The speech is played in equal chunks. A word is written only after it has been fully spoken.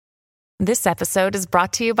This episode is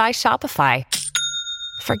brought to you by Shopify.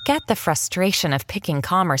 Forget the frustration of picking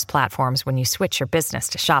commerce platforms when you switch your business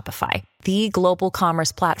to Shopify, the global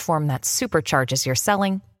commerce platform that supercharges your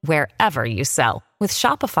selling wherever you sell. With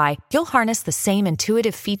Shopify, you'll harness the same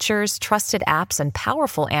intuitive features, trusted apps, and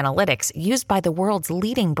powerful analytics used by the world's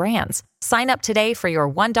leading brands. Sign up today for your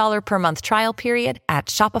 $1 per month trial period at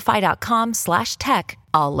shopify.com/tech,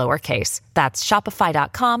 all lowercase. That's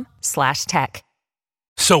shopify.com/tech.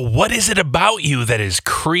 So what is it about you that is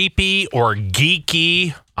creepy or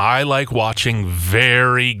geeky? I like watching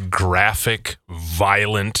very graphic,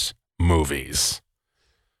 violent movies.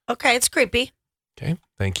 Okay, it's creepy. Okay.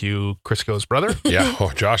 Thank you, Crisco's brother. Yeah.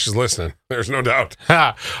 Oh, Josh is listening. There's no doubt.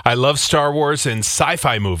 I love Star Wars and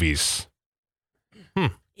sci-fi movies.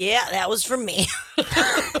 Yeah, that was from me.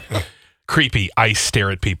 Creepy. I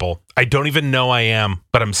stare at people. I don't even know I am,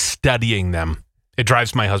 but I'm studying them. It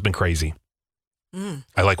drives my husband crazy.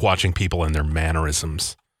 I like watching people and their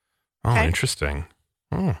mannerisms. Oh, Okay. interesting.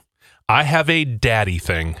 I have a daddy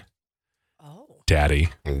thing. Daddy.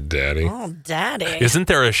 Daddy. Oh, daddy. Isn't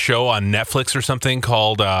there a show on Netflix or something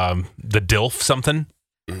called The DILF something?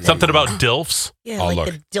 Something about DILFs? Yeah, Oh, like look.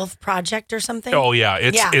 the DILF Project or something? Oh, yeah.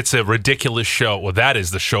 Yeah. It's a ridiculous show. Well, that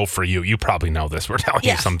is the show for you. You probably know this. We're telling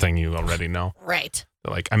Yeah. you something you already know. Right.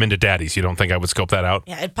 Like, I'm into daddies. You don't think I would scope that out?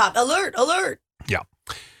 Yeah, it popped. Alert, alert. Yeah.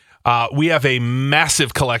 We have a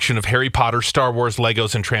massive collection of Harry Potter, Star Wars,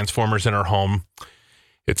 Legos, and Transformers in our home.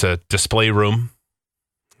 It's a display room,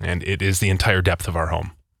 and it is the entire depth of our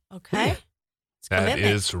home. Okay. It's That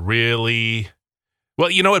commitment. is really, well,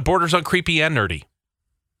 you know, it borders on creepy and nerdy.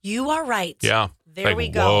 You are right. Yeah. There Like, we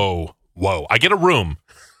go. Whoa. I get a room,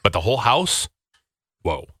 but the whole house?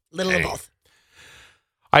 Whoa. Little Hey. of both.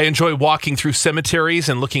 I enjoy walking through cemeteries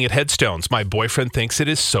and looking at headstones. My boyfriend thinks it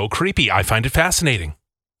is so creepy. I find it fascinating.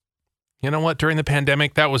 You know what? During the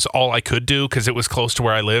pandemic, that was all I could do because it was close to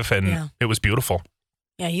where I live and Yeah. it was beautiful.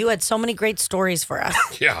 Yeah, you had so many great stories for us.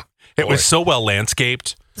 Yeah. It Boy. was so well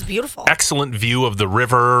landscaped. It's beautiful. Excellent view of the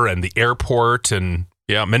river and the airport. And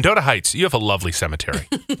yeah, Mendota Heights, you have a lovely cemetery.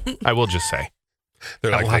 I will just say.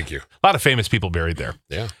 They're like, A lot- thank you. A lot of famous people buried there.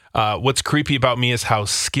 Yeah. What's creepy about me is how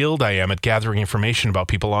skilled I am at gathering information about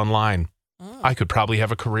people online. I could probably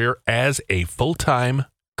have a career as a full-time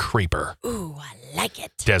creeper. Ooh, I like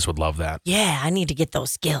it. Des would love that. Yeah, I need to get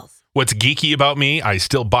those skills. What's geeky about me? I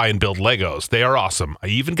still buy and build Legos. They are awesome. I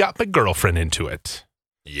even got my girlfriend into it.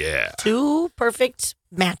 Yeah. Two perfect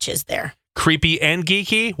matches there. Creepy and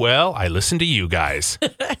geeky? Well, I listen to you guys.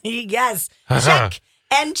 Yes. Check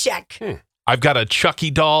and check. I've got a Chucky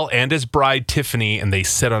doll and his bride, Tiffany, and they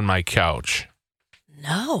sit on my couch.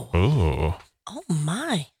 No. Ooh. Oh,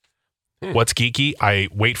 my. What's geeky? I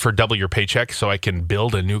wait for double your paycheck so I can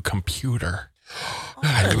build a new computer.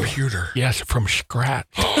 A computer. Yes, from scratch.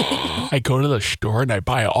 I go to the store and I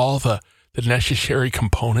buy all the necessary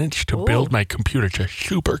components to build my computer. It's a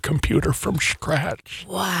supercomputer from scratch.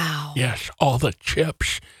 Wow. Yes, all the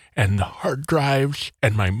chips and the hard drives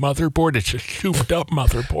and my motherboard. It's a souped up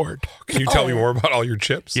motherboard. Can you tell me more about all your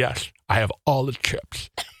chips? Yes, I have all the chips.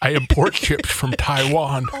 I import chips from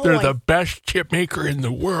Taiwan. Oh, They're my- the best chip maker in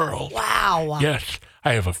the world. Wow. Yes,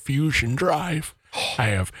 I have a fusion drive. I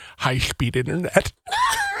have high-speed internet.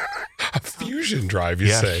 A fusion drive, you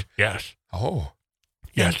yes, say? yes, Oh.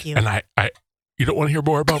 yes. Thank you. And I, you don't want to hear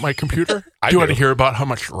more about my computer? I do you want do. to hear about how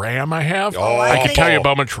much RAM I have? Oh, I can think- tell you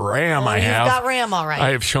about how much RAM I You've have. got RAM, all right. I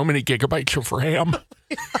have so many gigabytes of RAM.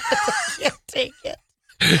 Can't take it.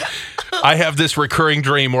 I have this recurring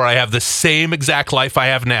dream where I have the same exact life I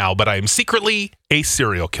have now, but I am secretly a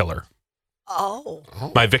serial killer. Oh.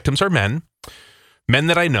 My victims are men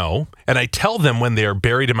that I know, and I tell them when they are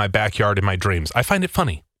buried in my backyard in my dreams. I find it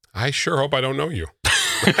funny. I sure hope I don't know you.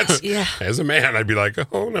 That's, Yeah. as a man, I'd be like,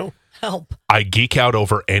 oh, no. Help. I geek out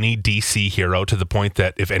over any DC hero to the point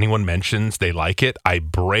that if anyone mentions they like it, I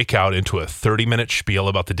break out into a 30-minute spiel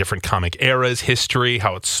about the different comic eras, history,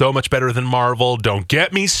 how it's so much better than Marvel. Don't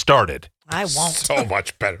get me started. I won't. So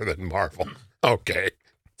much better than Marvel. Okay.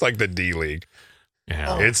 It's like the D League.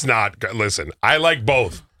 Yeah. It's not. Listen, I like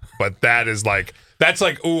both, but that's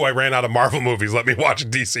like, ooh, I ran out of Marvel movies. Let me watch a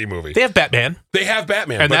DC movie. They have Batman, They have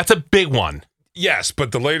Batman. and but- that's a big one. yes,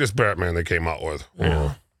 but the latest Batman they came out with.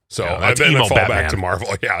 Yeah. So Yeah, that's then emo I fall Batman. back to Marvel.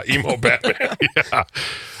 Yeah, emo Batman. Yeah.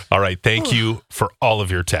 All right. Thank you for all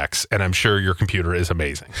of your texts, and I'm sure your computer is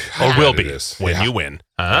amazing, or Yeah, will it be is. when Yeah. you win.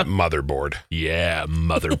 Huh? Motherboard. Yeah,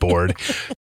 motherboard.